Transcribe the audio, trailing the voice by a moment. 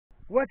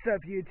What's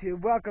up,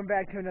 YouTube? Welcome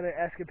back to another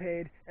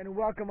escapade, and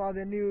welcome all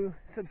the new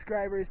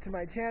subscribers to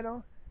my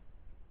channel.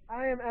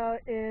 I am out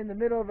in the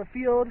middle of a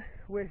field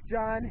with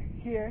John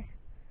here,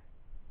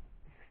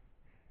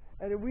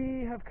 and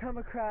we have come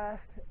across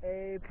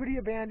a pretty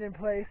abandoned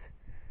place.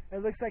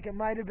 It looks like it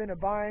might have been a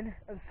barn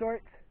of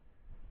sorts.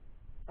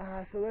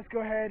 So let's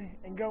go ahead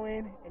and go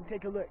in and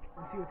take a look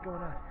and see what's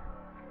going on.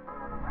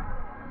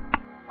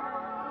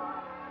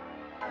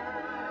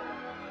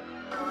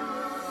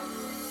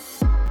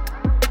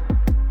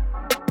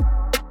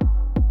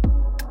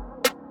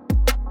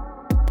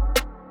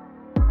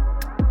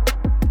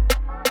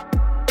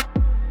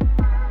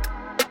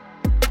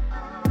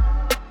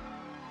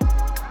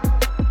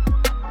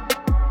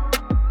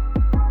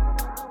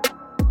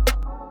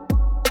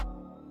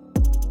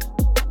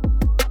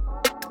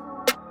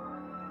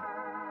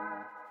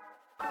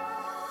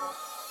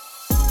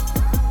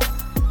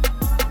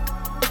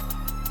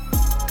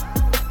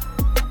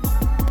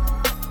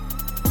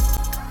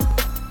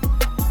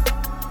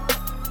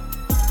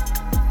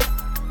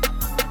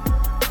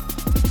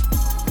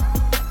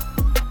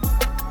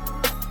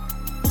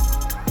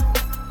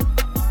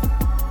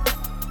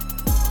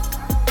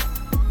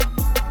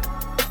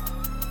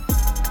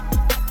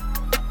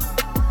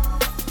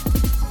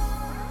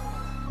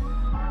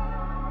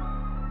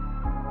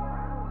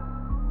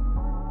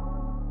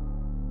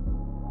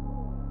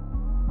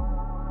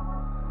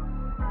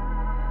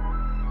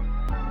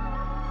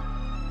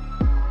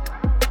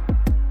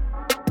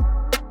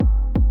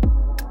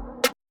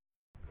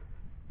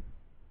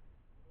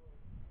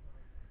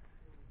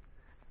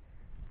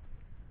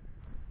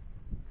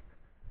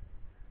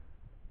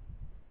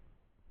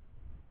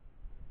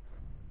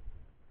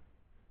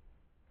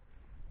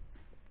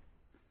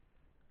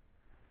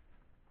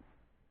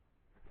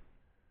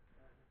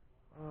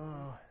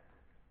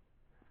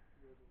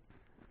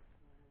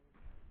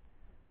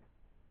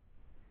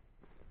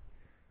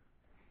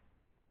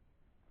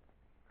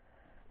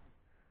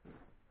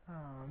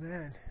 Oh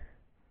man,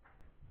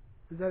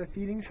 is that a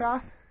feeding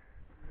trough?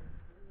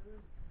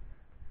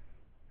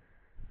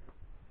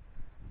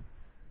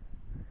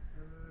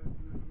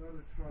 There's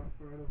another trough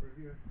right over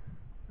here.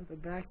 At the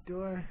back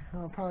door?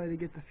 Oh, probably to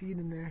get the feed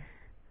in there.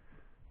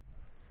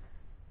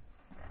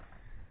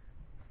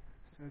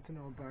 So it's an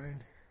old barn.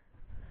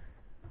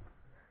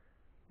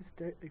 This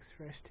dirt looks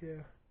fresh too.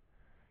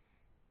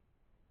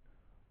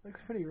 Looks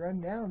pretty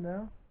run down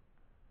though.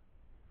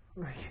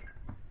 Like,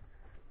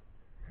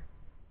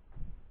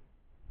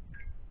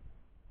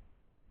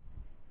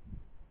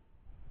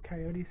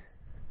 coyotes.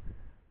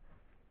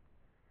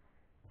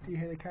 Do you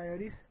hear the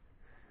coyotes?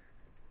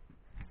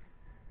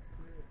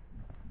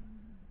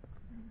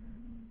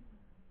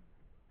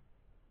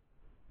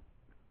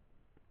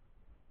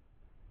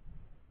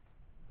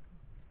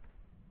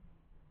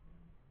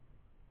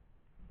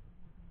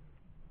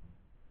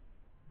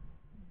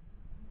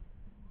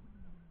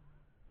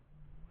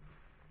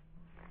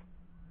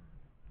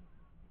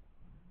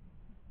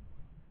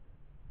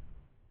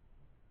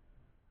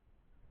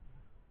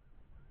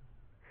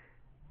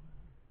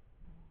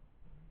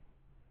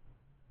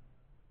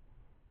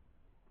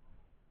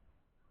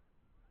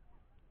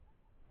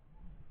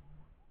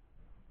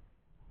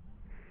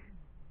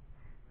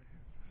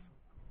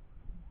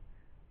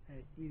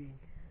 Eating.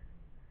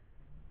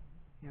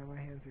 Yeah, my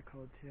hands are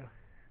cold too.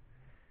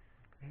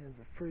 My hands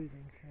are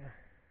freezing too.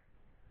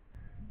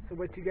 So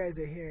what you guys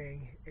are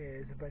hearing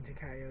is a bunch of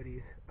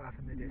coyotes off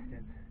in the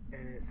distance,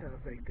 and it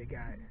sounds like they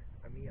got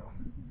a meal.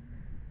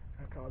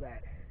 I call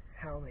that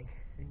howling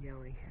and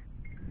yelling.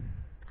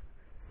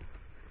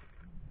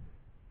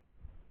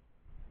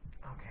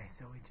 Okay,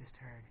 so we just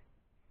heard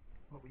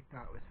what we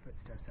thought was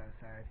footsteps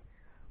outside.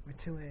 We're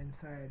chilling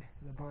inside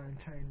the barn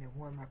trying to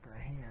warm up our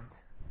hands.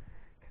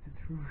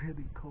 It's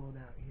really cold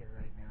out here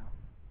right now.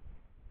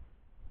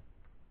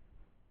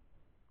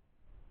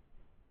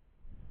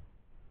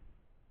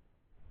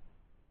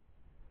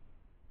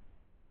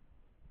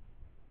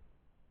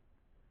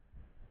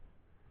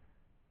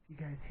 If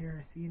you guys hear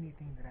or see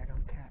anything that I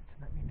don't catch,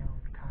 let me know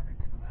in the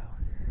comments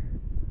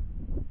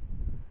below.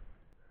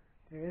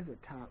 There is a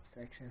top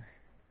section.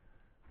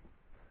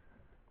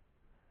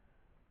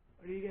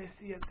 What do you guys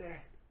see up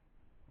there?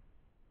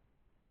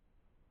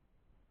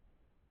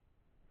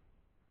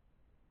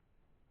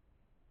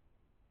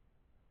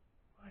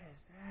 What is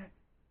that?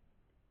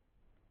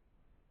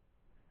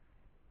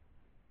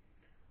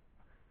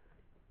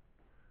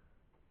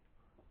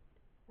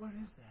 What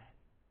is that?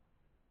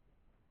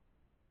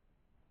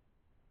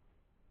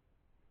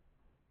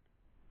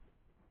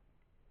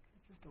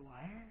 Is it just a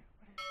wire?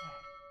 What is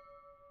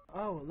that?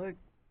 Oh, look.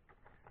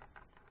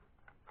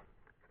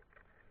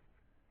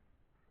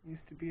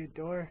 Used to be a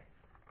door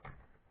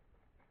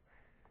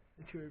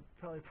that you would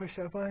probably push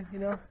up on, you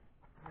know?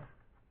 Yeah.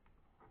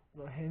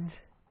 Little hinge.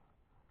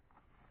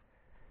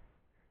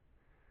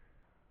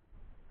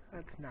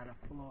 That's not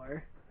a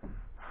floor.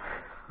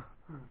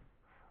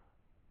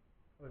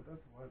 Wait,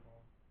 that's a light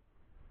bulb.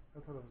 I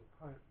thought it was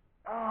a pipe.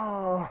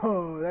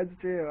 Oh, that's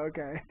true.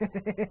 Okay.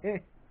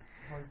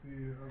 Might be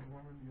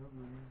warming the other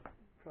room.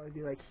 Probably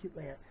be like heat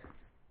lamps.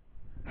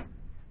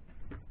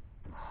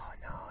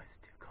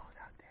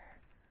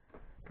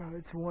 Probably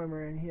it's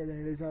warmer in here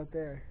than it is out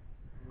there.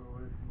 A little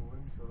away from the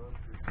wind, so that's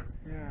good.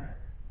 Yeah.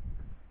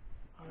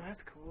 Oh,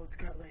 that's cool. It's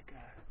got like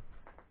a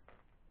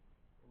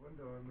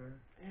Window in there.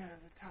 yeah,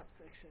 the top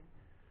section.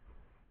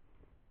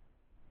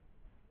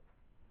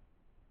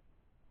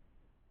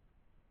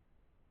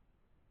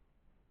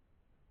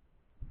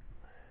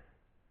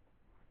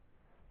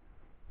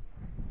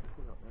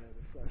 Pull out my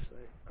other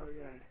flashlight. Oh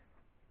yeah.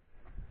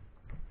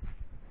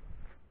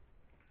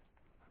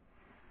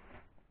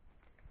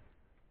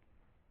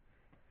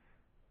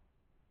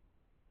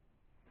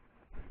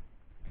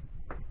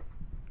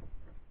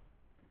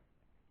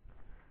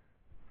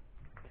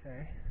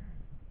 Okay.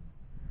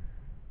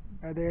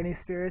 Are there any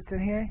spirits in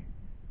here?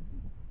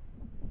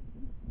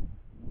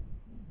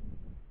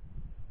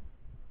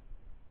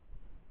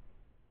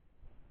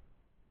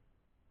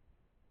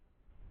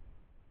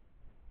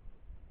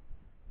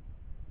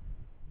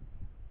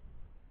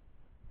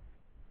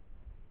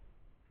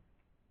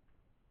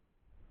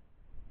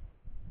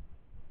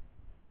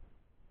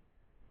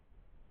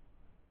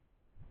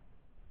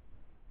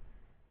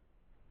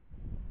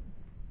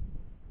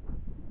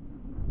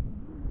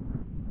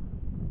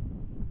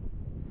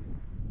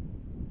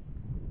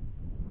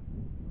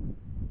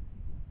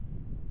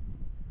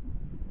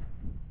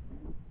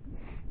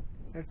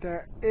 If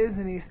there is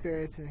any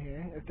spirits in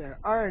here, if there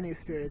are any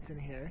spirits in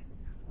here,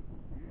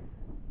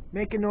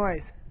 make a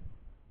noise.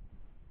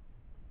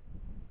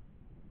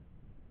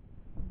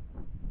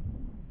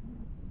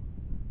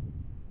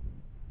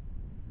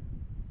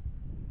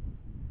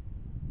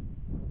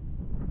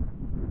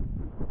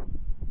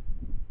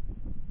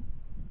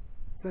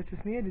 Is that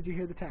just me, or did you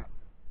hear the tap?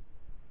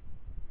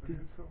 I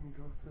heard something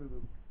go through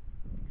the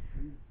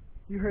trees.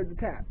 You heard the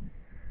tap.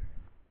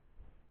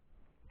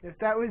 If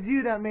that was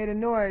you that made a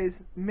noise,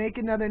 make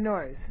another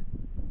noise.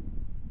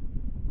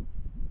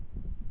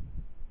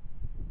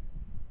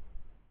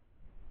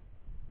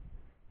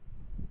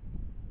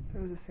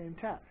 That was the same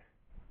tap.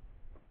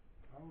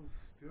 I was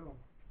still.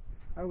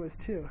 I was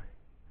too.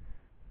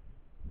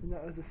 And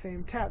that was the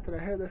same tap that I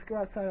heard. Let's go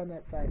outside on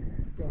that side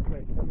real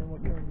quick, and then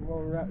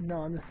we'll wrap.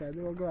 No, on this side.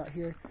 Then we'll go out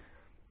here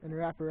and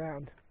wrap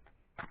around.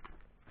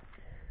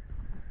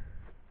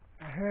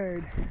 I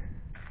heard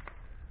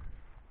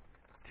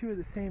two of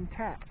the same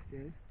taps,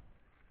 dude.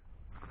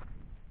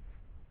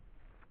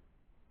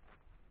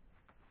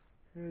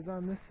 It was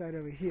on this side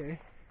over here.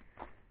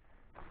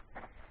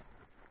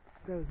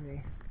 That was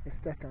me. I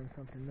stepped on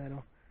something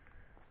metal.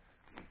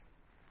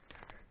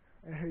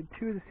 I heard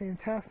two of the same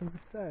taps on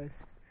this side.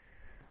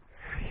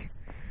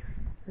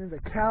 There's a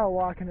cow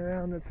walking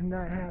around that's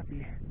not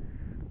happy.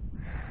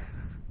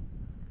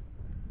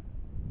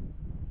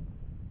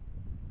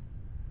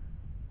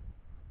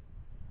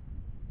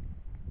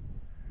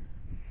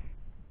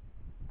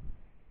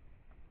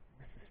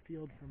 This is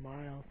field for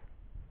miles.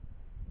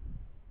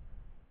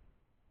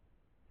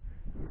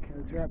 Okay,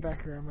 let's wrap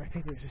back around. My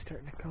fingers are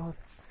starting to cough.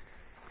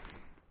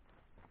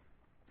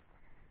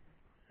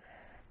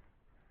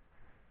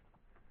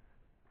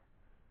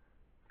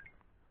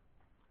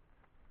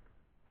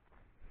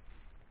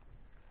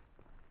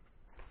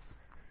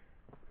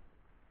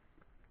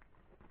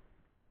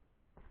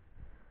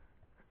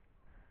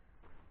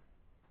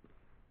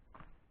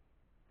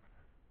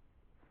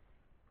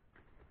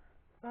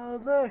 Oh,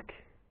 look!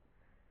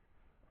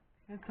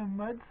 It's a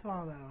mud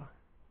swallow.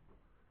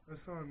 I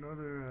saw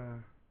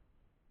another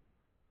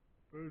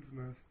bird's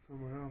nest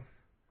somewhere else,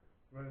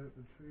 right at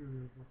the tree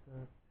we were just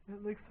at. It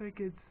looks like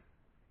it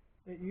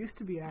used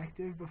to be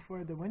active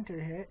before the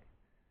winter hit.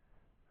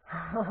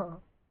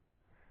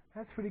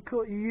 That's pretty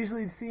cool. You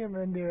usually see them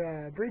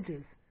under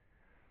bridges.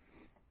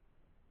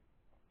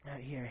 Out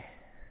here.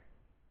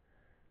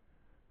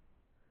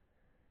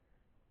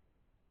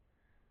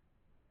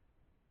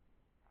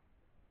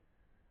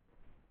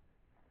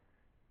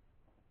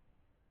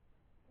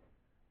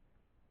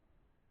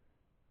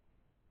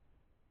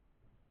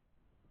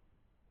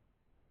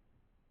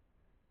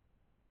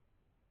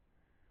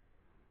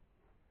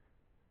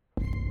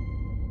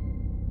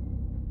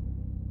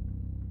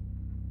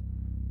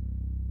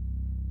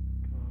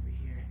 Go over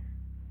here.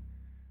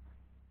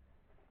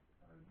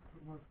 I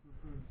much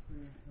prefer to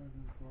stay inside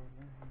this barn.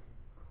 That house is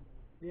cold.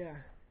 Yeah,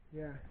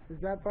 yeah. Is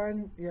that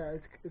barn? Yeah,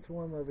 it's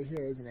warm over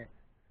here, isn't it?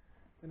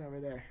 And over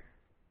there.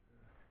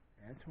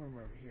 Yeah, it's warm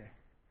over here.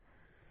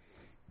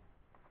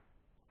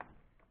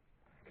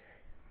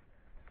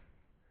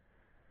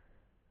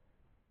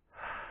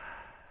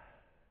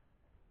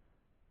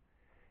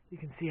 You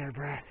can see our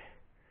breath.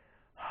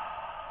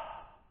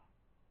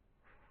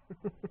 Oh,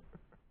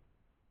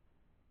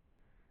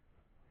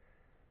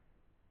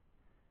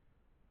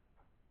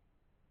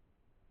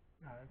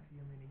 that's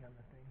you leaning on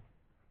the thing.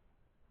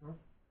 Huh?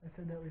 I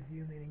said that was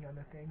you leaning on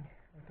the thing.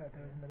 I thought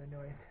that was another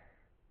noise.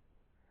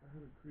 I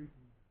heard it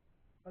creaking.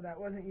 Oh, that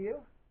wasn't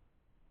you?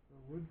 The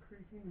wood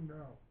creaking?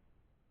 No.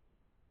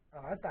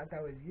 Oh, I thought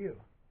that was you.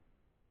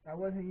 That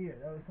wasn't you.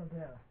 That was something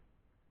else.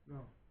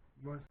 No.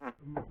 My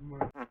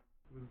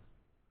was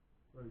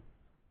like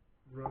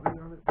rubbing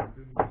on it, but it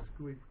didn't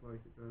squeak like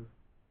it does.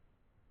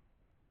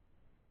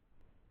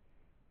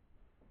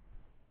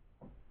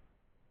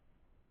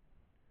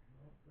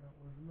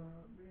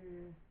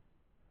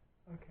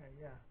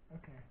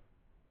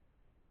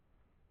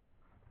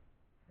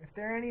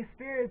 there are any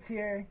spirits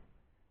here,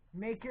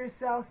 make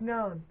yourself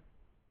known.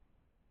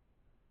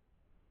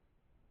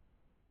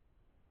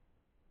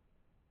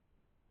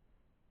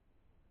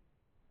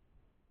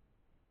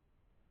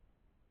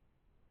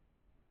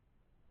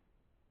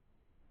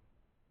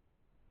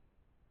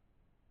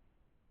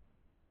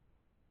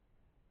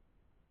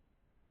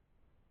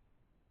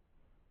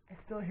 I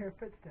still hear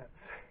footsteps.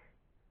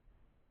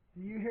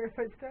 Do you hear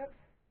footsteps?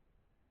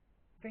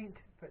 Faint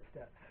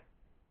footsteps.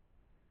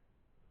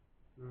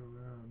 They're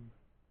around.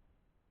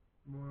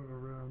 More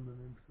around than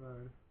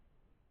inside.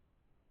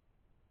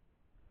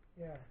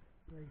 Yeah,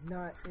 like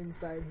not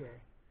inside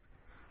here.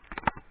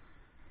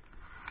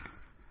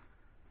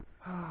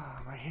 Oh,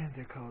 my hands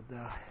are cold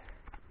though.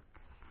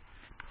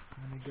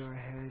 I'm gonna go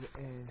ahead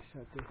and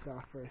shut this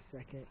off for a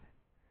second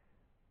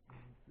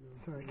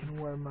so I can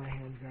warm my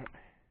hands up.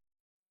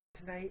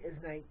 Tonight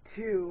is night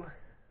 2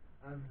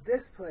 of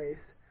this place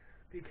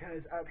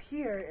because up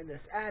here in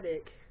this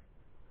attic,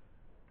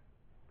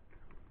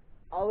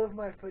 all of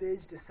my footage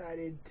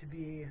decided to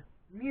be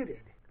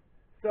muted.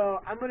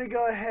 So I'm going to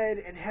go ahead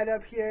and head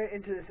up here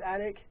into this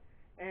attic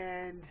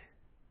and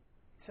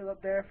chill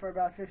up there for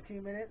about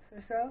 15 minutes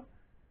or so.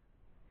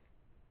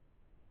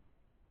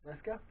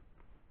 Let's go.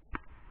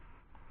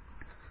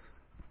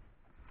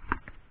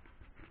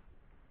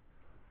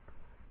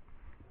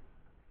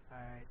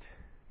 Alright.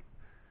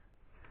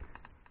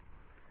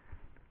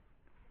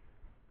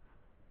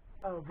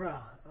 Oh, bro.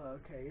 Oh,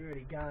 okay, you're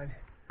already gone.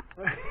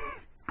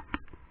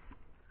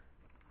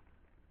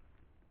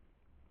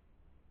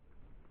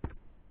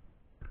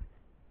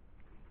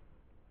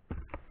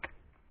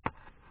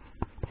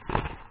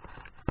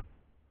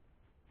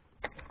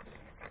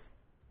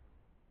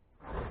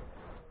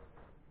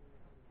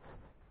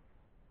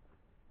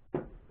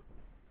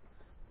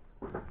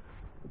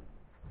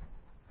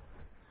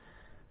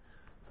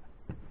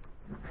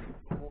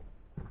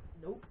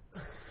 Nope.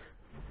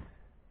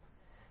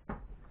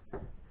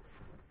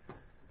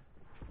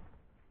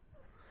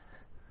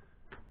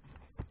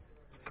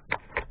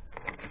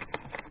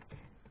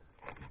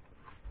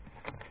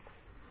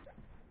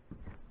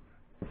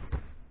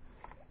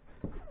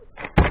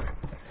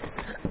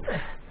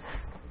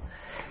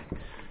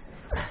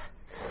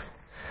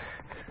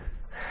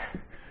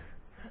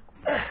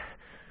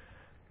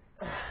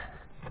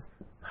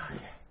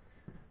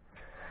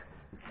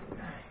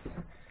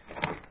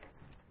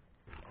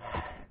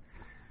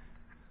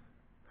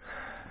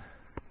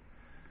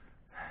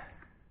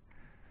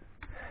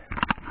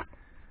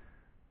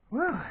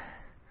 Whew.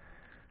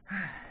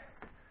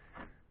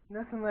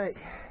 Nothing like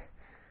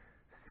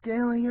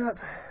scaling up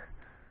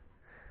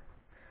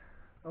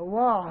a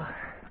wall.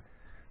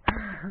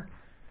 I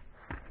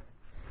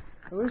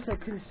wish I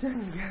could have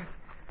shown you guys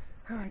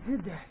how I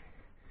did that.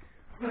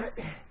 But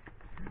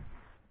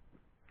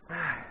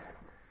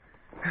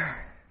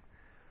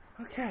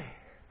okay.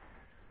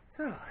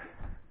 So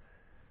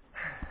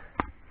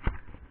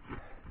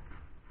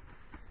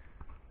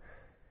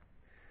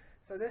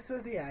this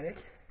was the attic.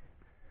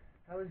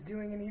 I was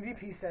doing an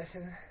EVP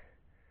session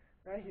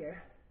right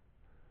here.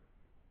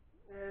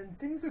 And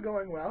things were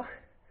going well.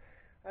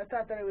 I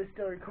thought that it was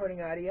still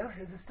recording audio.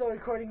 Is it still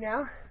recording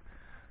now?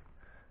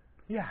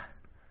 Yeah.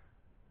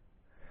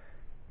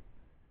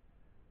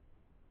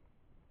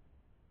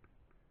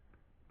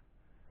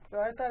 So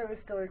I thought it was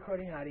still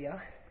recording audio.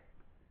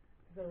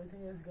 So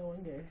everything was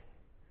going good.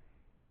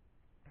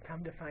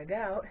 Come to find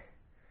out,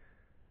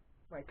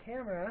 my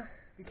camera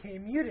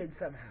became muted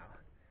somehow.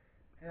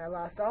 And I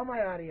lost all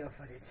my audio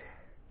footage.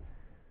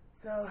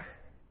 So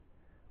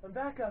I'm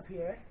back up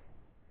here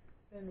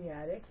in the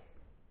attic.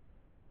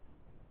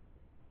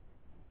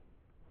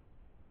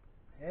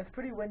 And it's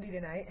pretty windy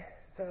tonight,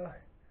 so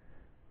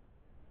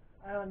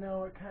I don't know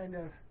what kind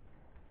of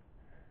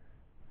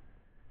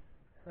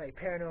like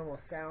paranormal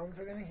sounds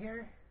we're gonna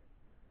hear.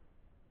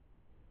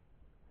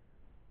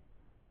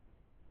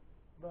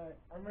 But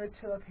I'm gonna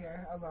chill up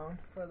here alone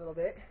for a little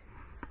bit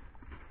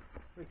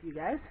with you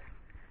guys.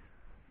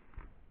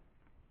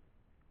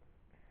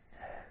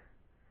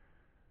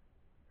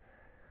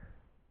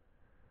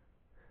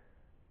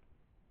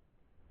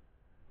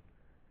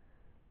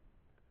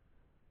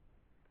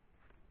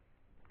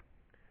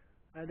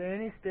 Are there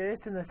any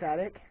spirits in this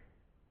attic?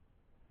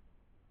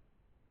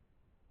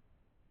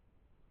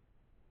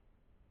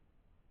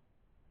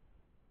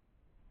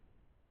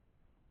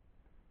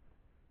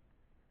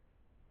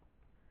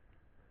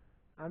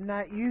 I'm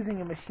not using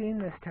a machine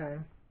this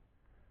time.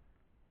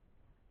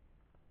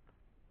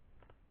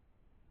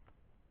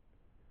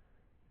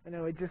 And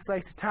I would just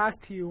like to talk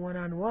to you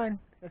one-on-one,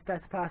 if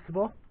that's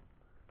possible.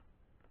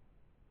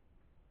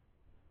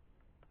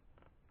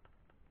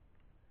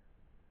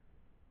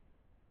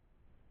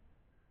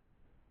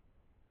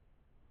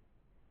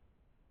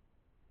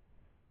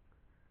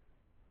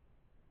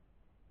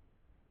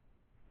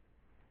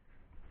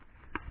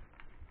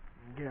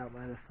 Get out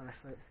my other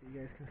flashlight so you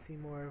guys can see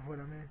more of what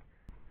I'm in.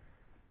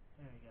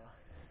 There we go.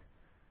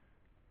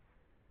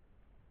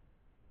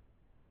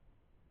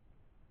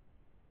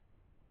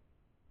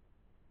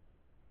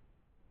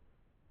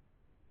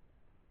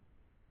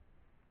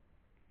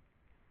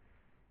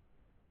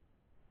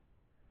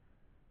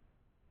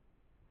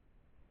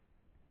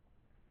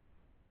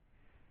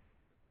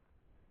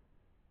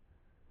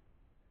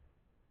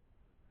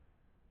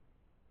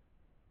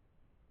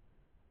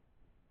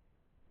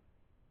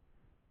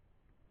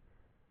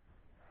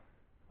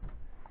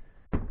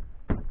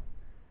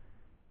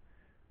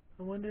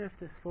 I wonder if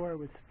this floor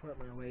would support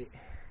my weight.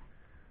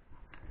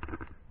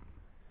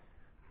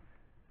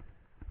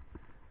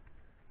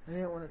 I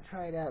didn't want to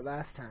try it out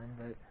last time,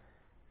 but...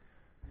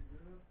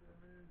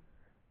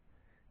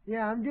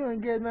 Yeah, I'm doing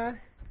good, man.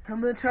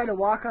 I'm going to try to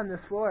walk on this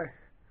floor.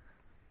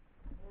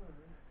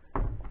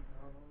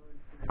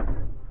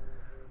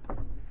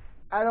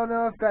 I don't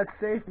know if that's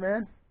safe,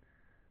 man.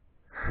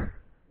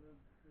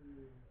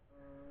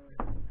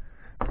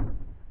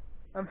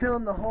 I'm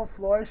feeling the whole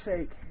floor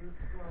shake.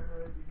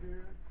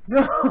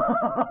 No!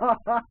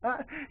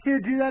 Here,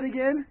 do that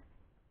again.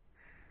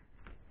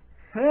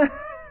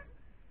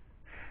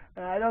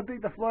 I don't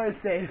think the floor is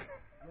safe.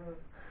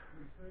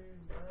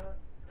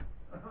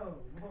 Oh,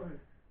 boy.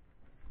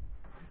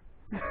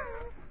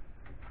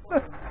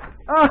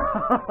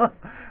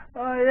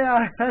 Oh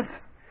yeah,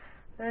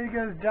 there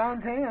goes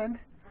John's hand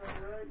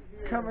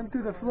coming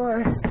through the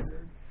floor.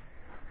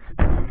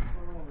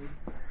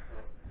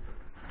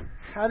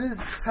 How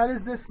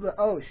does this look?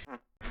 Oh,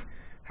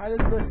 how does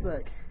this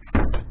look?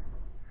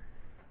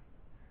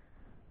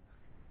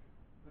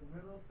 The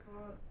middle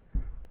spot?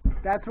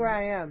 That's where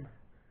I am.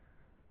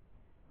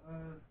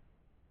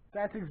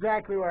 That's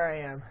exactly where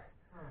I am.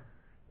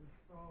 It's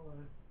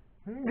solid.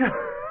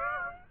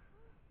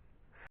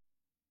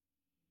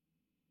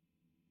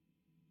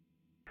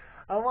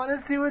 I want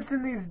to see what's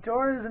in these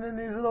drawers and in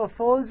these little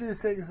folders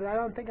things, but I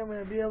don't think I'm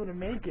going to be able to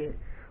make it.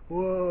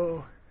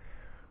 Whoa.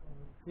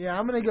 Yeah,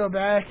 I'm going to go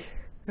back.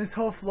 This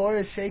whole floor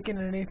is shaking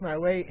underneath my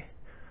weight.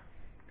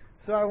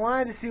 So I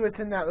wanted to see what's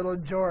in that little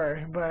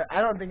drawer, but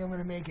I don't think I'm going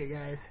to make it,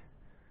 guys.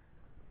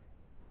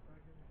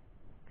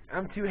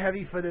 I'm too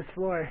heavy for this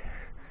floor.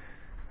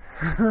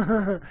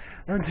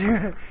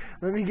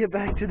 Let me get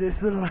back to this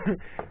little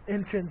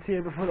entrance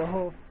here before the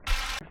whole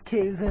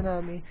caves in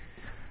on me.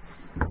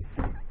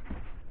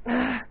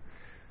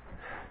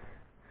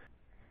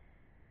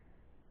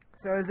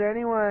 So is there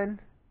anyone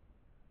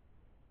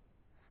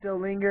still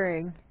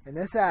lingering in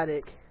this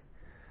attic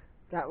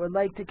that would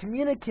like to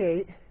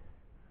communicate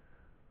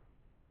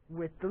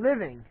with the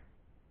living?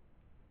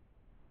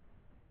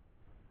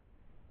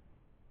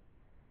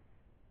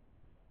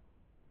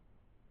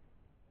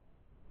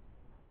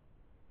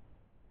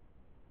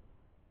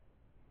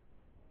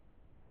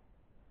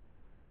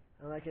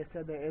 And like I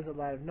said, there is a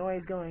lot of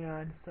noise going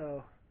on,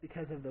 so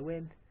because of the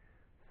wind,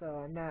 so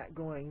I'm not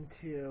going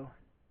to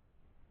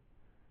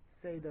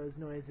say those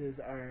noises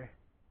are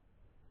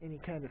any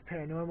kind of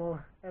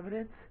paranormal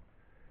evidence,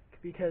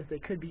 because they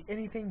could be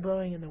anything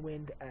blowing in the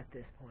wind at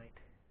this point.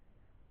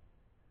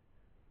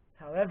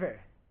 However,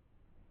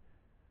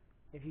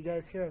 if you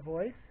guys hear a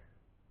voice,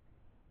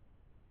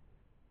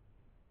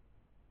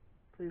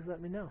 please let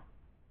me know.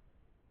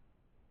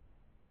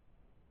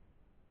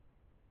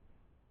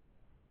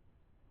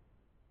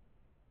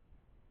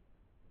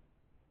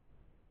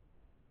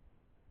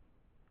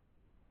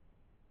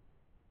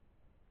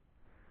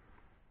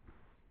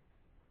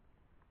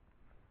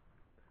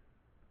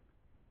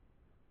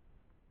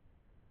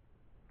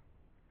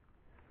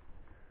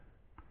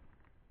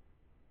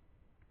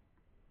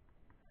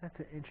 That's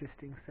an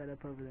interesting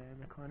setup over there in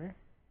the corner.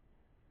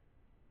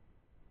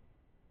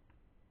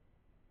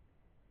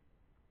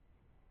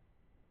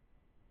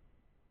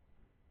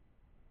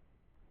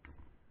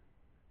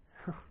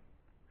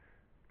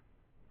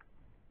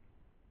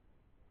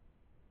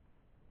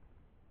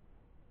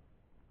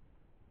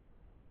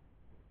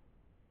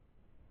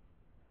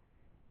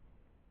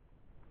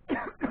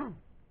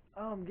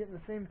 Oh, I'm getting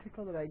the same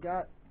tickle that I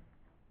got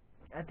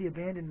at the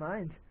abandoned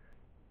mines.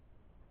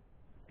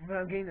 But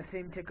I'm getting the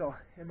same tickle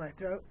in my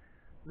throat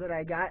that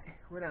I got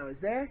when I was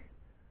there,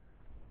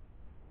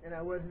 and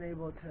I wasn't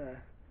able to,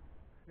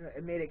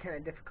 it made it kind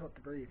of difficult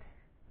to breathe.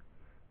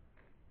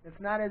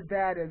 It's not as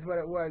bad as what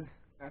it was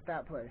at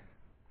that place,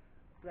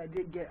 but I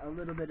did get a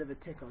little bit of a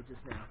tickle just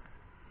now.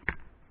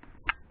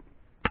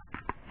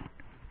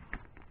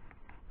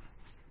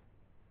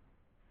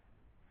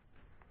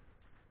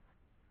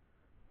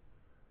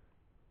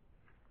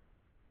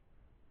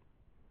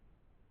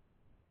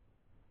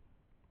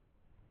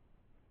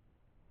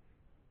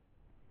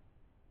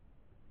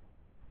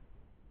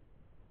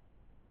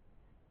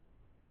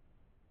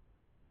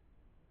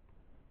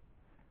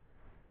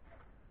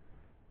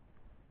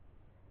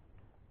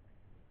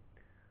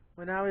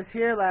 When I was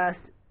here last,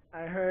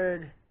 I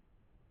heard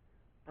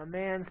a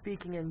man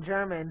speaking in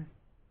German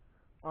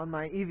on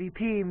my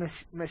EVP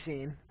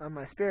machine, on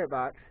my spirit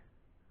box.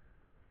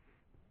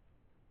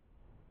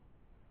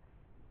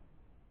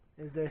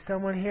 Is there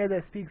someone here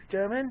that speaks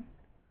German?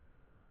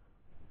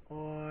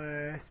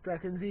 Or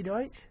sprechen Sie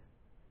Deutsch?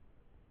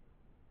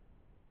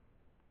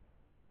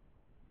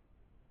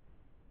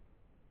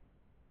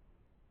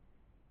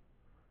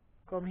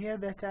 Komm hier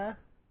bitte.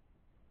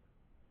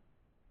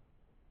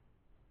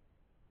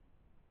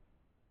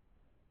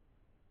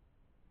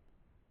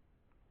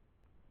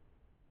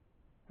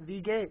 Wie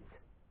geht's?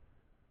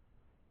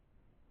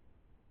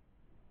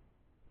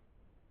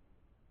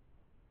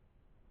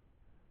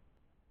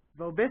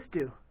 Wo bist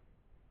du?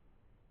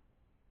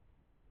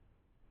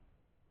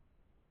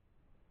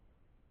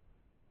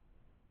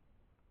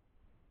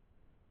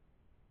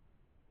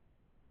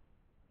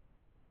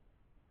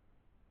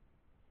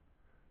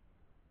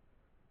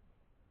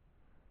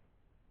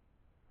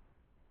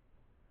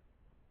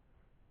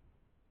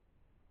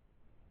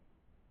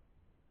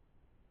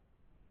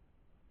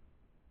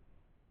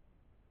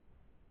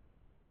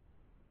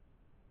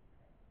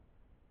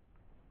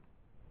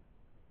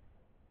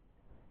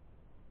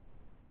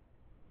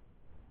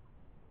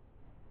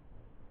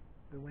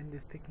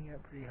 is picking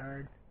up pretty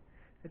hard.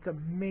 It's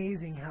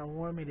amazing how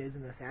warm it is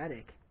in this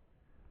attic.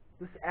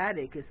 This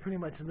attic is pretty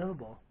much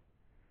livable.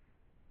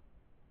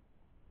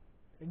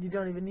 And you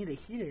don't even need a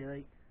heater,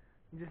 like,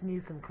 you just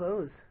need some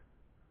clothes.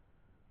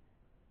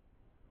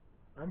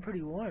 I'm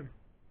pretty warm.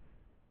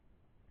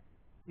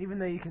 Even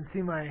though you can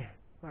see my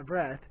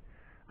breath,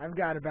 I've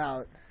got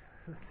about,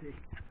 let's see,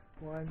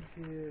 1,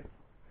 2,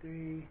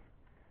 3,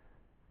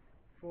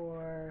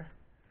 4,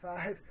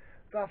 5,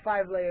 about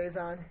 5 layers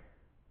on.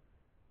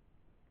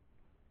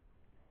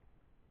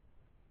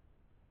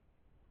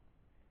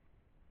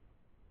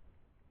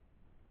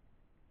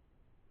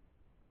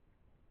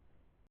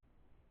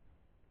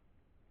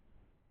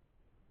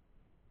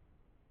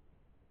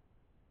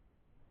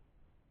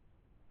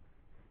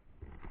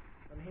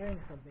 I'm hearing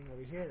something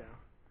over here though.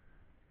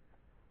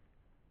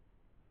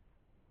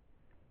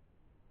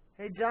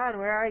 Hey John,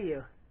 where are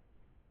you?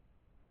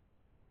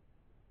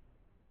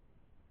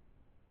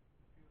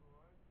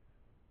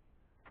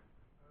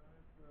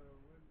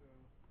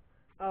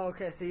 Oh,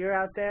 okay, so you're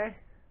out there?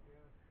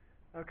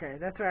 Yeah. Okay,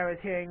 that's what I was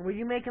hearing. Were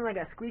you making like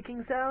a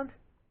squeaking sound?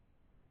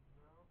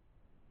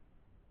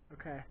 No.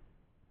 Okay.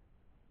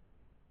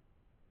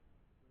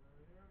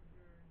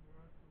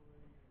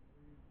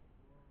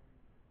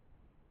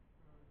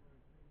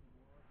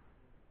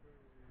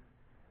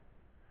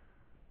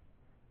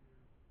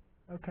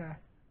 Okay.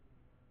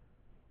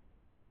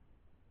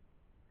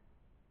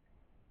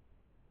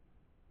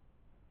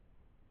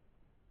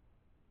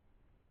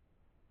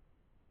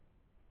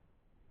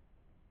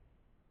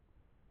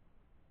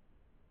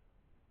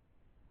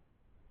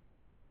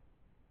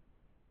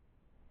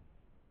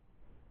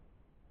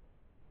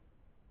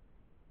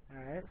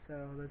 Alright, so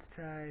let's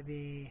try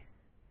the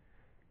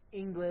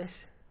English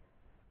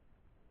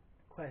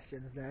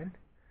questions then.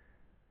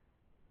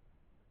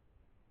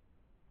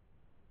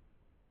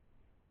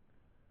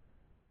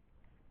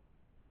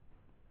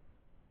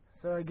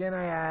 So again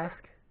I ask,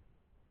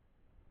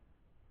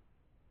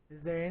 is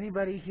there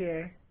anybody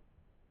here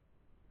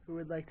who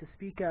would like to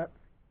speak up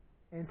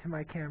into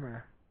my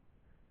camera?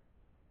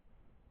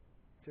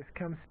 Just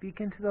come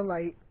speak into the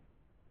light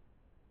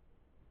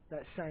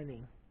that's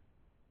shining.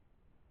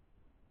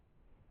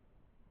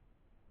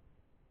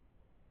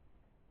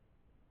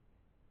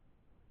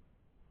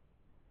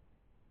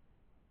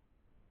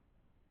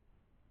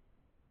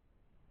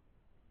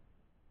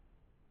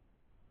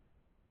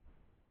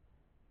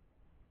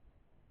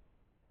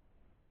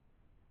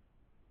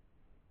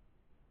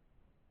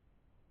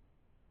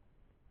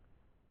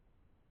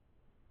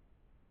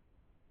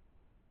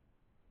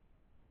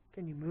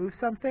 Can you move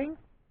something?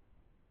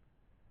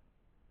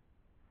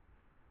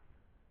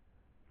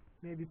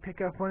 Maybe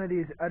pick up one of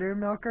these udder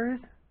milkers?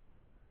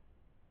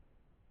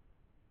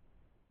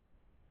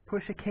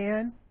 Push a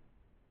can?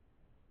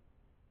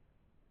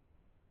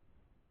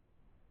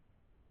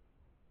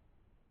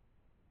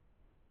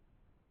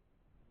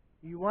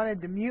 You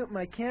wanted to mute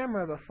my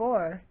camera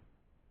before.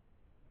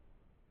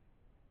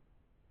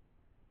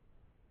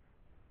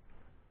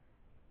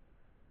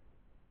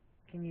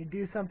 Can you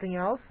do something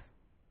else?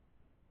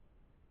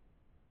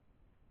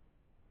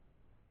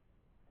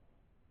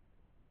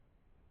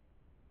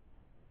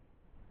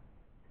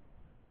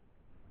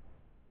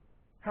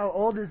 How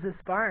old is this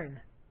barn?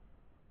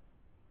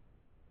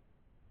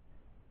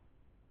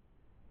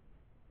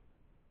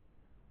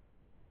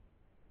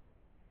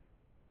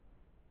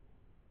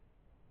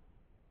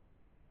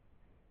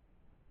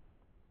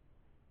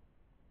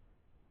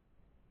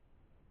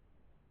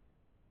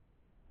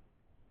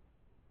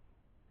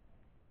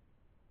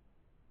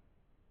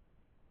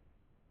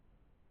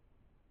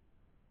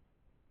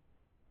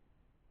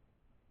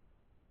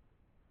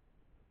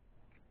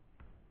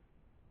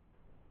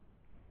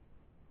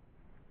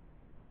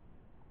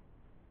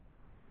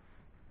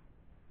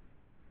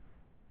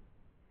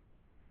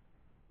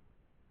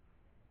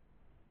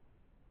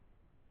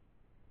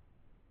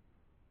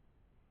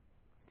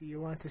 Do you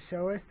want to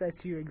show us that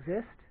you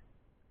exist?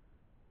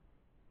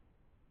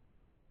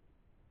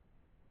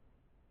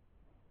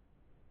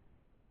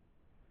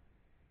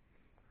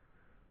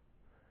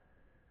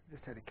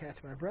 Just had to catch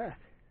my breath.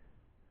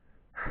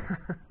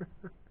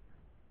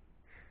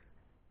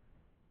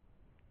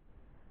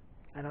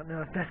 I don't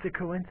know if that's a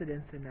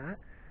coincidence or not.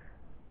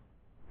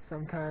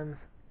 Sometimes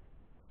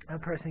a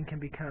person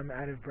can become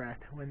out of breath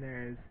when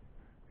there is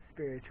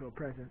spiritual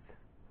presence.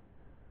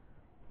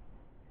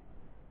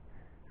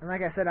 And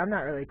like I said, I'm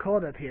not really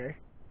cold up here.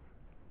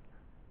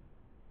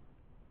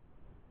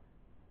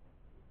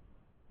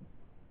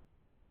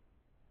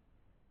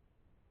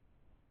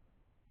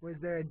 Was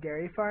there a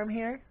dairy farm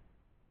here?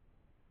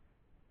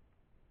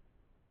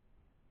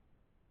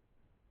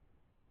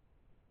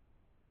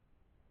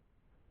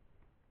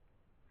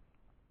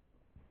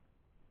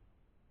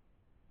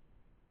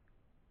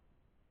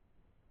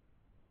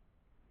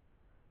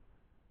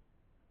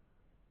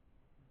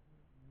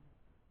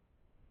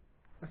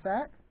 What's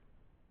that?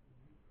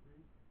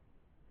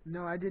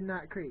 No, I did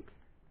not creak.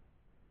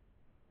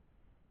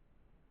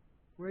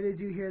 Where did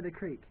you hear the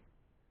creak?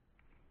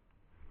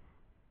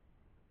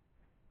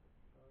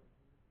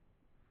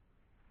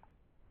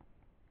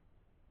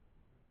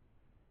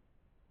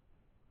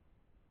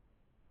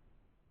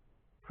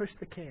 Push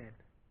the can.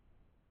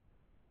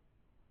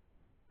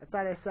 I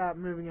thought I saw it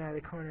moving out of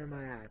the corner of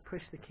my eye.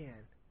 Push the can.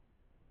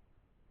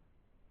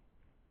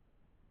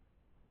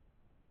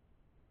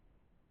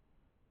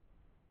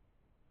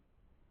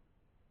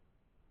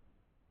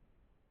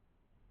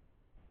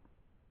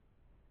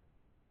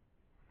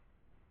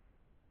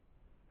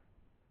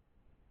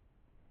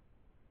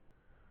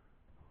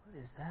 What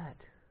is that?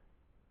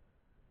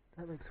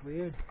 That looks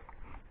weird.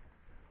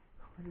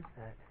 What is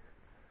that?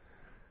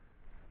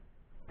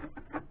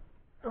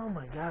 Oh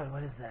my god,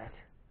 what is that?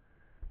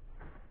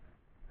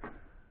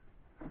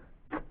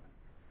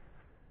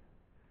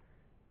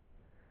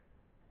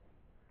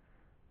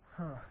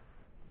 Huh.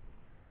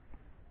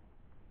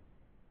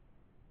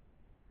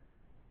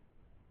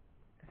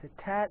 It's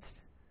attached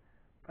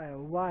by a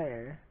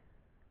wire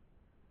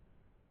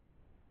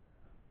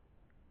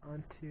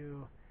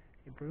onto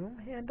a broom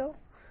handle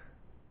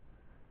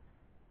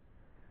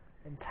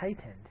and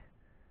tightened.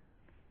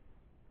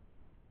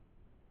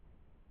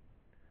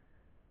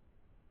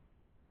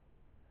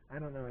 I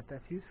don't know what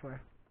that's used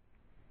for.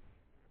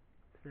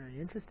 It's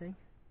very interesting.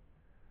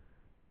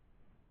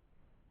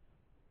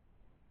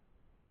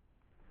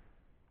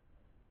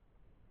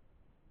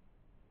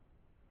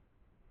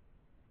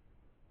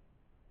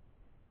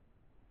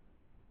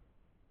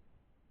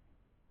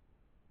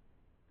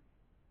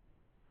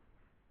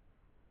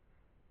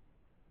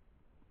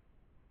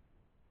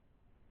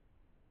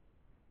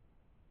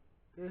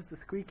 There's the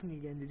squeaking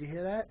again. Did you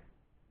hear that?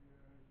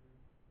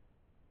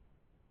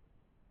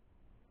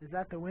 Is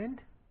that the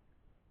wind?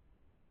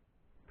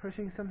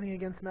 Pushing something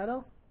against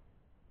metal?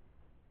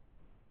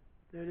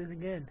 There it is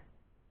again.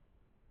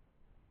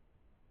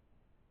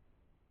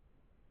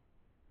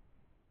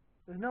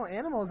 There's no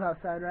animals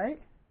outside, right?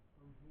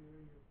 I'm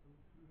hearing it from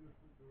two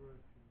different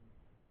directions.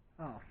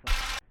 Oh, fuck.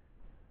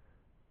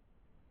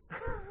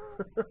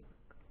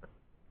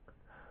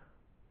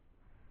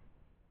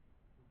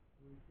 It's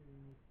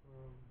squeaking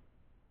from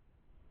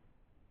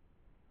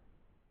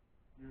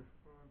your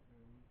front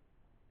end,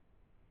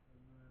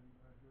 and then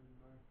I heard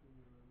knocking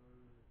and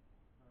another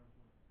type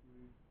of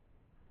squeak.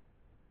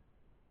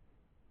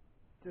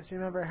 Just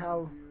remember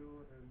how...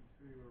 You and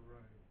to your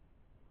right.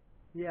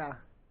 Yeah.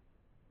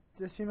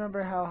 Just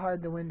remember how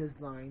hard the wind is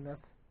blowing. That's,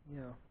 you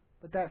know.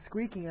 But that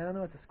squeaking, I don't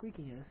know what the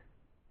squeaking is.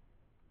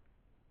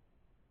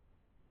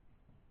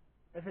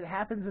 If it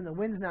happens when the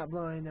wind's not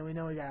blowing, then we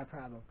know we got a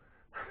problem.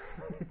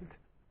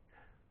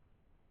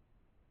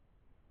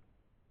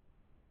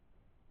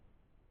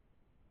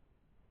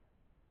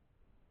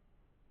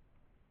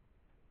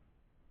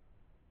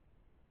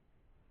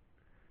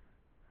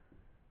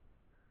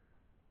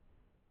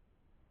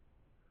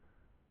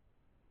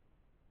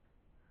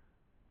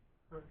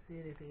 I don't see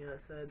anything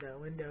outside that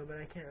window, but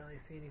I can't really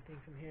see anything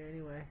from here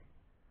anyway.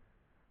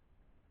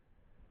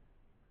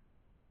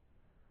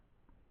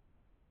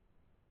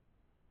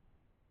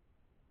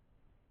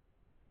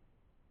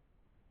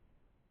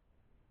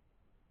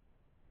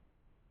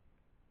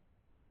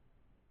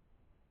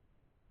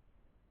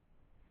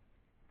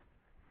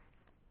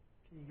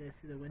 Can you guys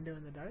see the window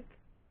in the dark?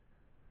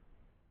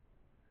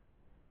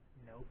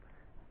 Nope.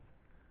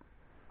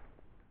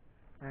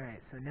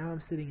 Alright, so now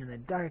I'm sitting in the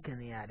dark in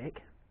the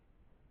attic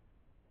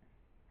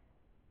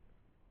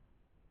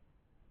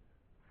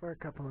for a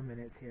couple of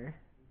minutes here.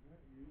 Is that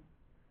you?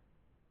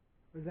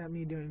 Was that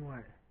me doing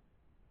what?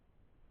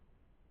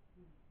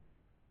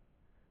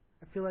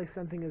 I feel like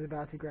something is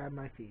about to grab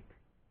my feet.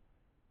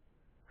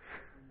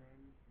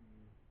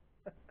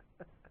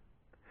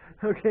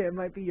 Okay, it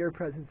might be your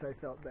presence I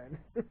felt then.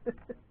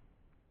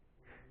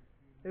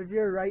 If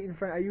you're right in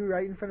front, are you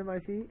right in front of my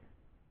feet?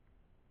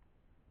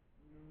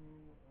 No,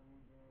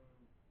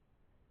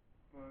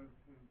 I'm about 5,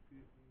 10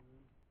 feet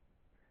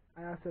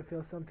away. I also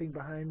feel something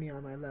behind me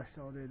on my left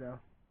shoulder though.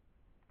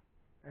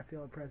 I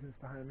feel a presence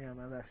behind me on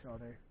my left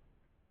shoulder.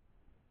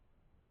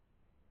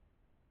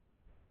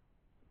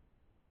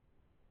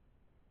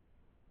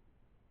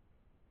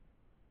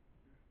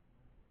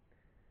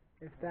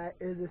 If that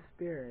is a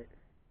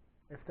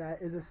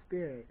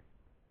spirit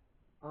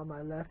on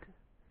my left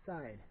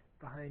side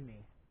behind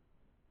me,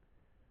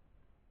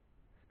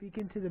 speak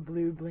into the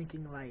blue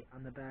blinking light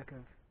on the back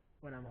of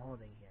what I'm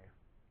holding here.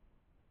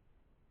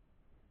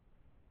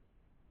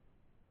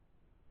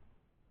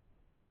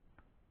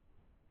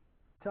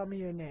 Tell me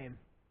your name.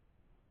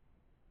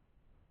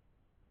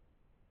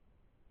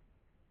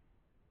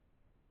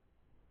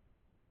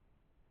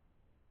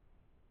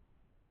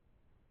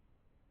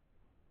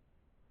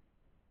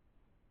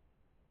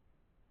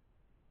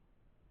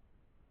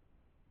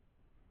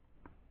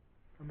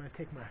 I'm going to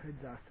take my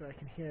hoods off so I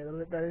can hear a little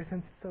bit better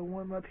since it's so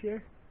warm up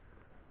here.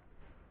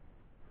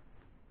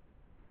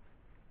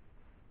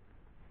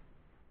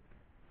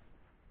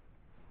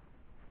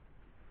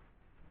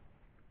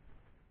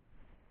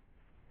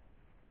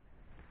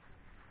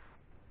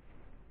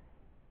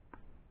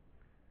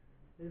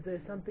 Is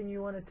there something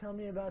you want to tell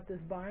me about this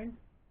barn?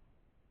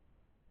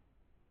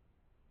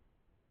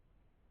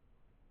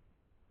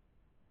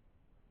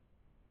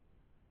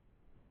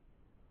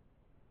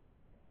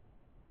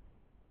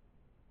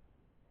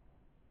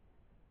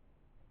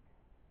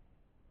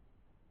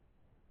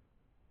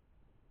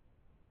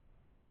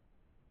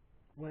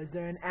 Was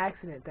there an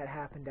accident that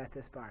happened at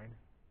this barn?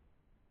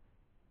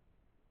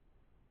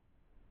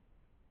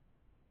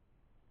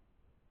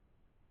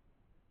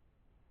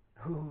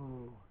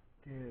 Ooh,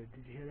 dude,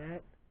 did you hear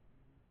that?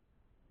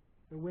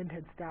 The wind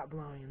had stopped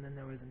blowing and then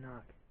there was a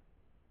knock.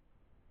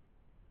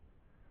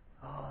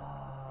 Oh,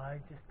 I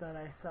just thought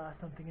I saw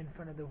something in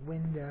front of the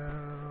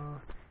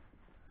window.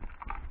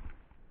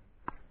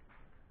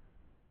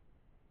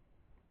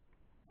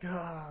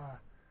 Ah,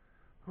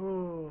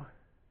 ooh.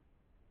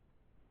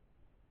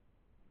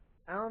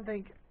 I don't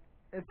think,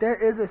 if there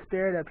is a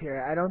spirit up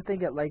here, I don't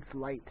think it likes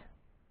light.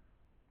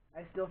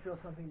 I still feel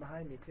something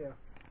behind me too.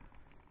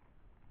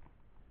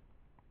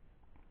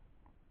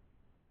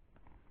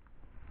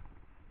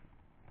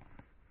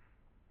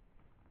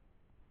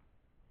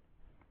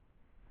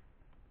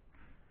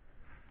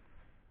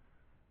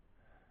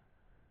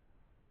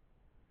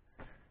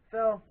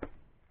 So,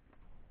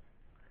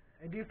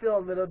 I do feel a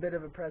little bit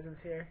of a presence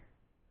here.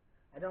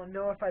 I don't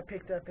know if I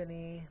picked up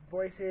any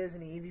voices,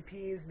 any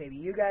EVPs. Maybe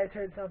you guys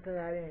heard something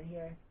that I didn't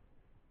hear.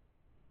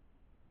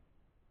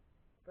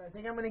 But I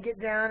think I'm going to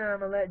get down and I'm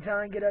going to let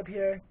John get up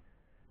here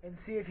and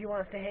see if he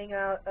wants to hang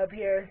out up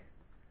here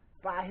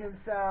by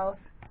himself.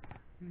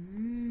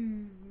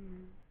 And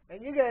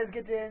you guys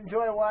get to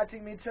enjoy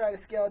watching me try to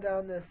scale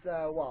down this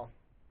wall.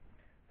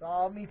 So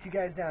I'll meet you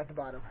guys down at the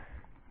bottom.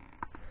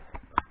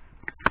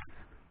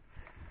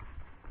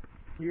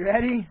 You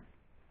ready?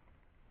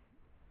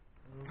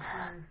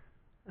 Okay.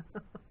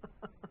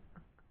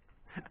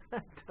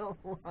 I don't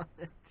want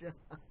to jump.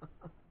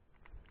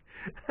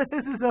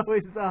 This is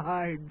always the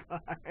hard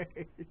part.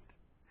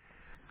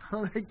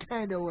 Well, it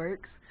kind of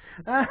works.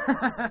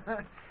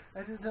 I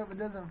just hope it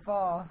doesn't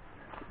fall.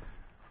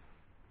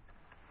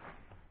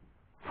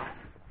 Okay.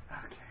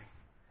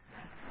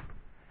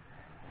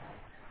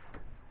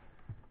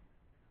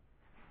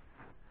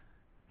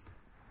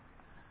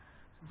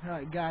 This is how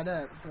I got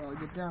up, so I'll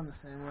get down the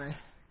same way.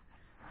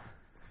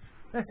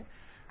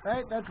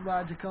 Right? That's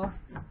logical.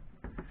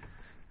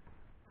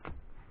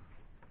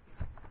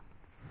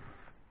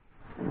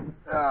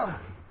 Oh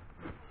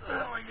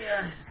my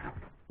gosh.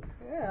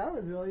 Yeah, that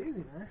was really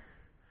easy, man.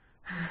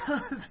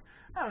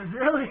 That was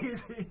really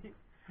easy.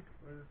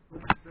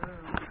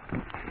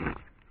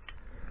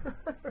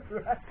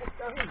 Right?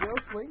 That was real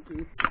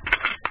slinky.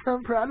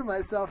 I'm proud of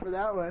myself for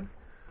that one.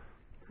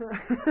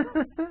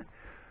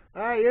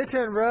 Alright, your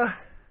turn, bro.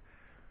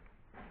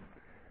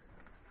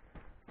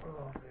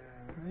 Oh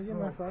man. Can I get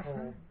my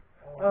flashlight?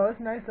 Oh,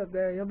 it's nice up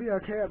there. You'll be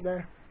okay up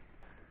there.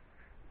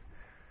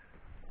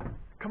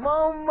 Come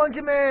on,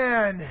 monkey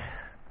man!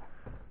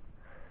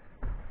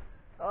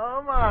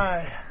 Oh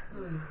my!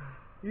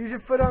 Use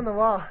your foot on the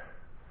wall.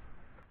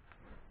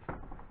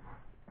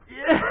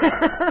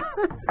 Yeah!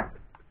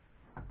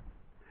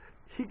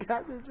 You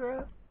got this,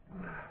 bro?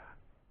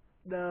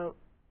 No.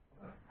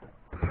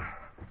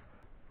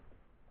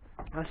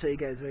 I'll show you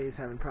guys what he's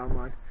having a problem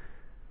on.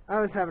 I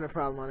was having a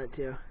problem on it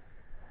too.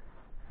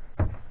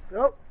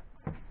 Oh!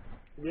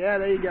 Yeah,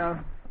 there you go.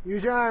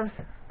 Use your arms.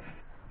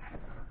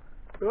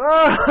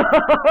 Whoa!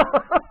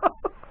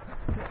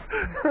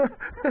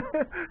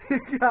 You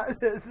got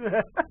this,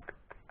 man.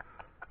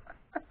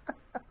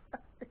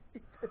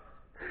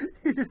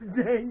 You just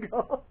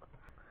dangle.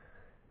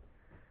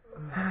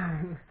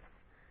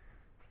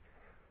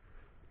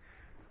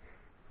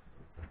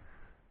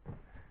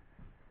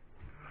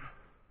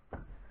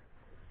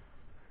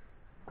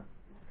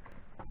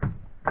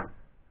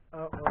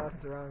 Oh, well, that's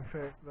the wrong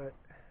foot, but...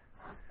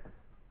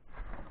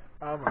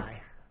 Oh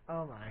my.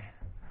 Oh my.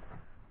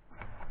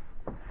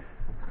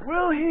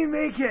 Will he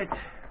make it?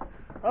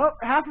 Oh,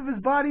 half of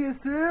his body is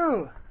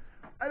through.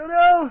 I don't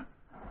know.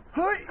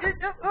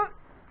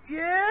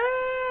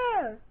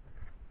 Yeah.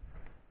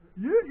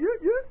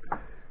 Yeah.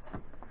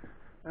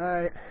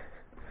 Alright.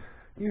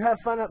 You have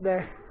fun up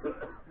there.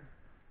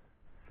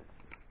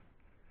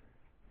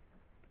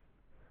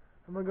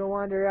 I'm going to go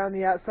wander around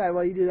the outside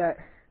while you do that.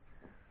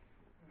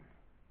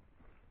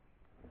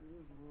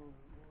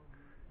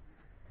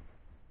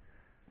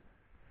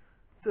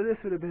 So this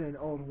would have been an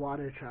old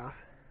water trough.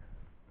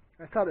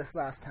 I saw this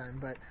last time,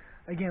 but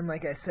again,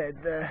 like I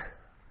said, the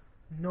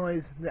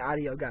noise, the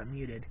audio got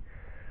muted.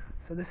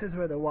 So this is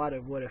where the water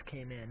would have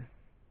came in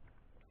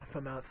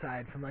from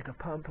outside, from like a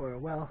pump or a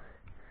well,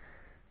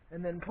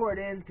 and then poured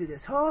in through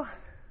this hole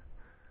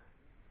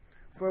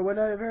for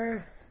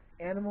whatever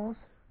animals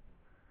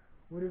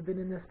would have been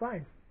in this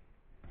barn.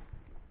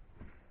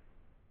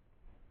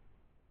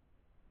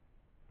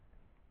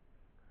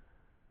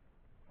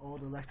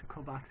 Old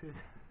electrical boxes.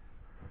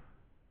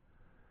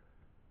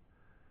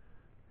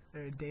 Is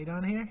there a date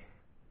on here?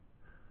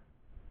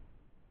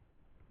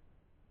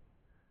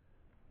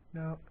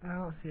 No, I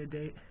don't see a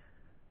date.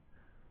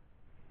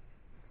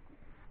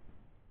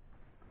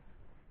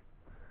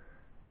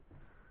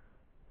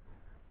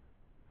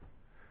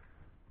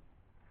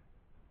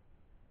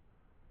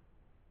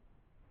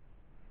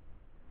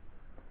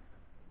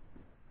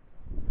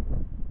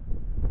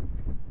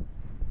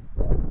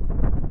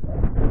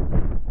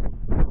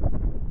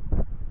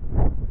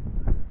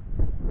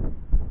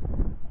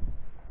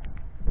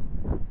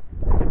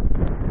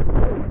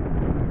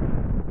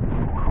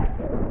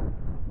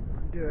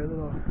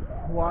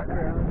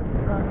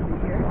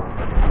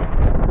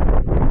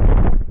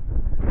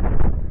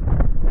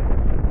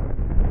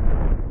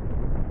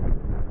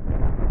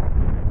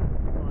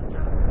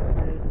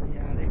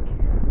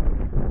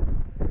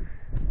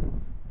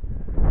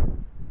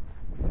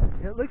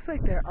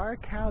 there are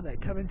cow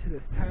that come into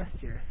this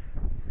pasture.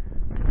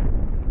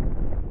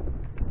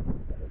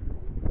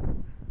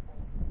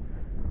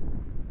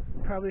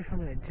 Probably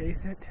from an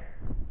adjacent.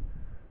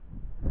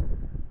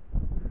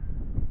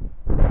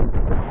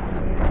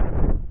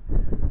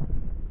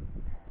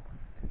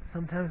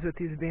 Sometimes with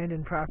these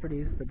abandoned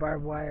properties, the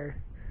barbed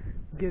wire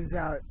gives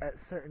out at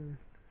certain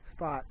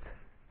spots.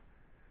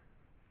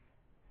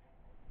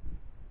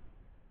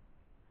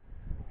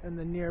 And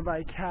the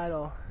nearby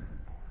cattle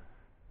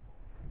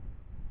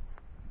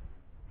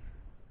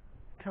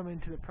come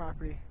into the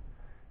property.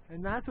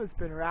 And that's what's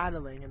been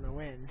rattling in the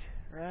wind.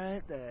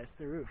 Right there, it's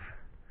the roof.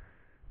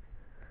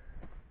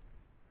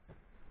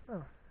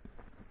 Oh.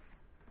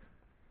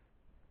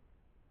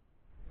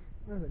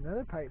 There's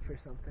another pipe for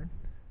something.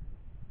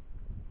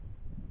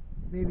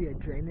 Maybe a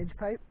drainage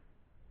pipe?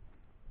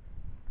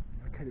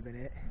 That could have been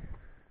it.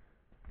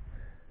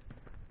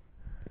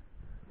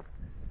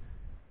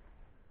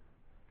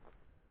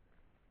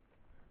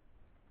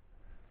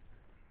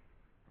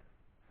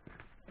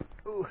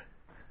 Ooh.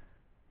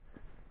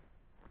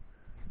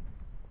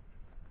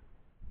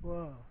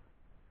 Whoa.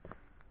 Is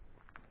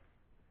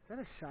that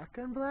a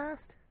shotgun blast?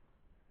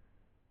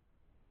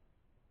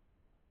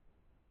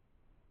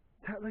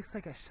 That looks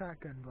like a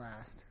shotgun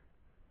blast.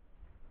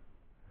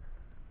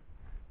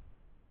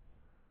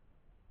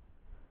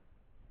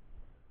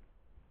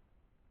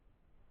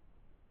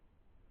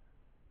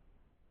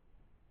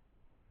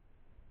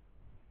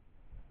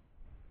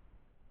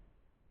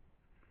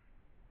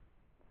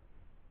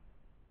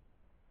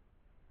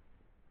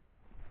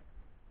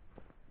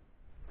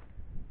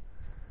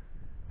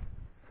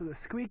 So the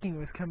squeaking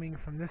was coming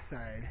from this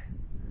side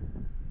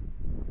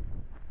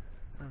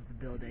of the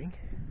building.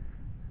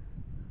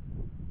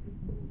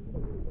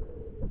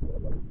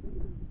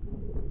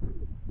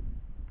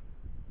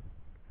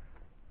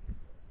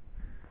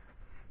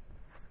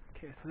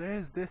 Okay, so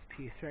there's this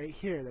piece right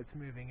here that's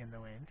moving in the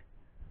wind.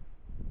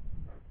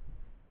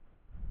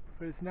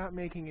 But it's not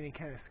making any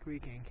kind of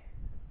squeaking.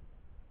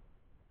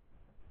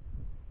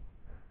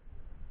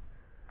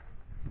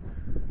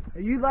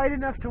 Are you light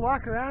enough to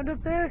walk around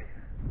up there?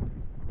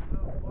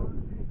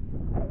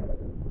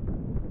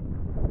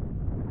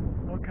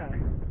 Okay.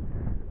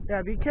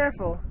 Yeah, be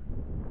careful.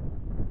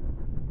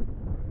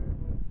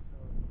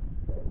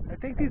 I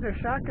think these are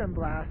shotgun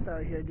blasts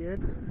out here,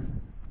 dude.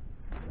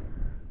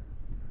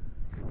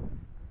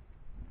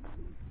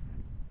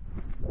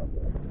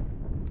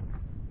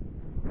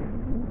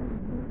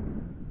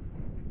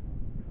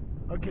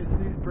 Okay, so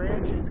these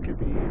branches could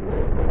be...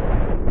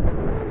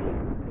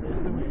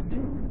 There's the wind.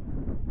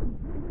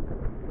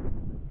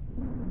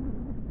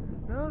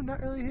 No, I'm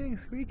not really hearing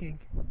squeaking.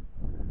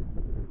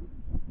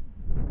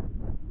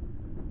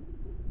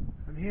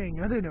 I'm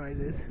hearing other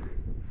noises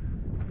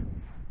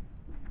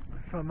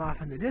from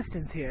off in the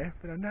distance here,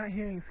 but I'm not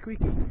hearing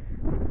squeaking.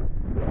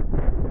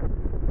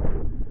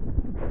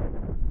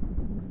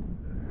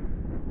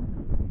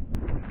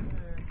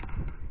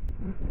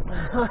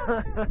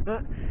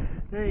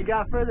 Then you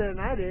got further than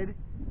I did.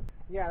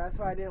 Yeah, that's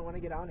why I didn't want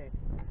to get on it.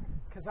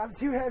 Because I'm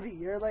too heavy.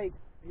 You're like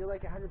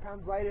 100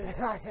 pounds lighter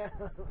than I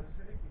am.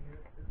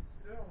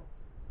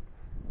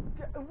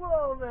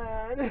 Whoa,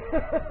 man.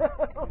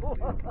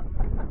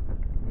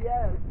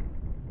 Yes.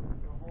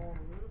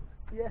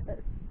 Yes.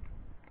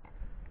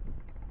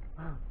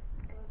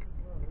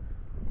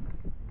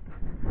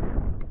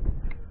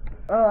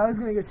 Oh, I was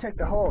going to go check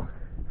the hole.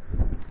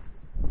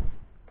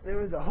 There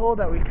was a hole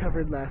that we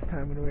covered last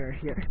time when we were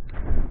here.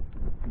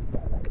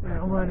 And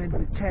I wanted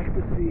to check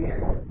to see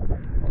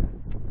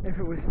if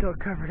it was still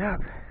covered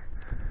up.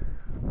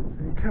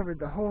 And we covered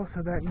the hole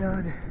so that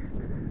none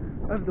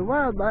of the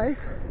wildlife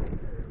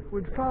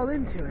would fall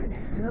into it.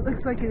 And it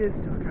looks like it is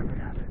still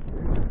covered up.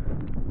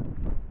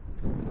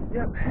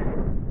 Yep.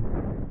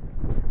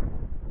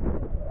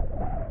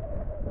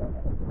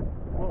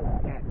 What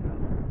was that though?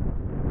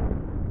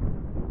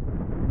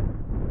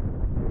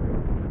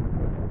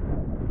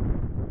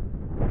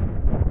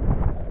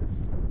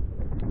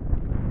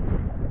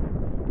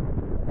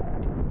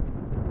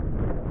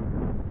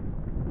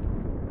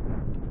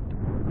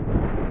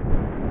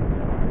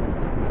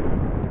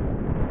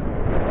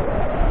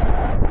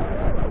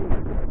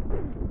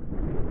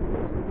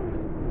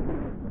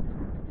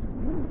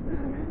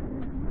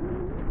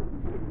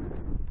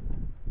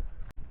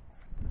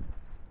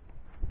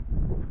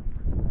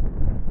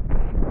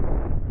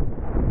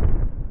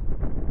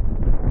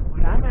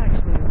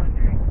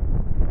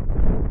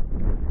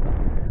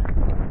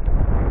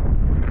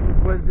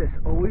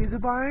 A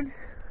barn,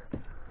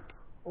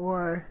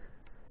 or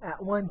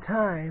at one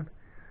time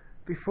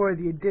before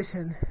the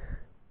addition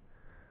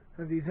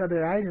of these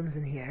other items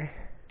in here,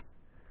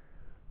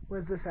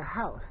 was this a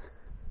house?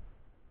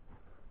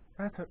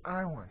 That's what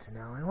I want to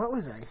know. And what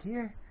was right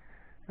here?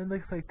 It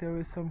looks like there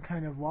was some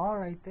kind of wall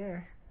right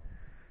there.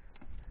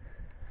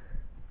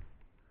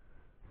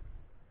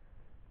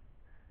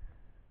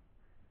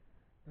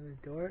 And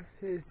the door?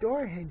 There's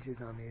door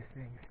hinges on these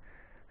things.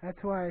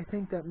 That's why I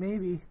think that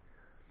maybe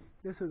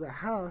this was a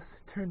house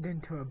turned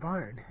into a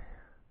barn.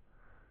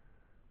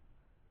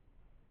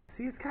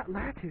 See, it's got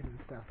latches and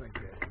stuff like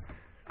this.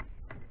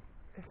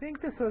 I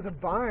think this was a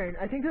barn.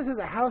 I think this is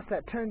a house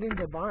that turned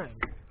into a barn.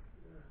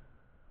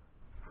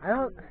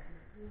 I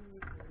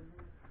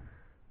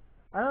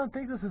don't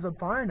think this is a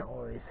barn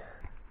always.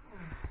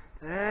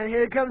 And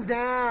here it comes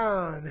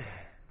down.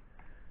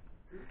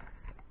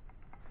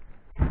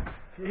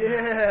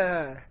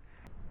 Yeah.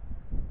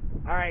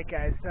 Alright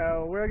guys,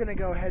 so we're gonna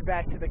go head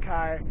back to the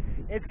car.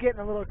 It's getting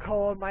a little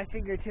cold. My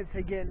fingertips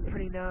are getting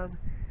pretty numb.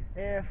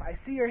 If I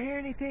see or hear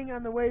anything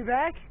on the way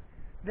back,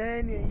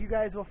 then you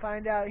guys will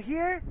find out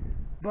here.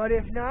 But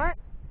if not,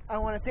 I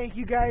want to thank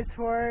you guys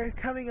for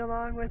coming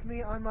along with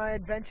me on my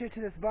adventure to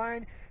this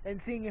barn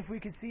and seeing if we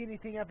could see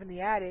anything up in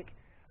the attic.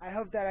 I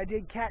hope that I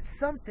did catch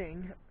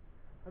something.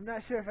 I'm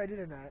not sure if I did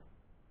or not.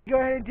 Go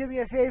ahead and do me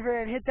a favor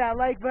and hit that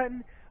like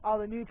button. All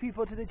the new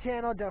people to the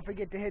channel, don't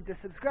forget to hit the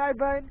subscribe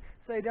button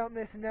so you don't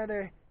miss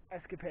another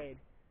escapade.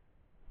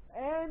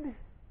 And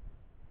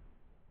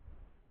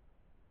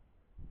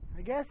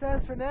I guess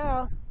that's for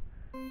now.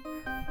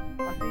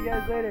 I'll see you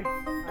guys later.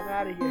 I'm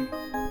out of here.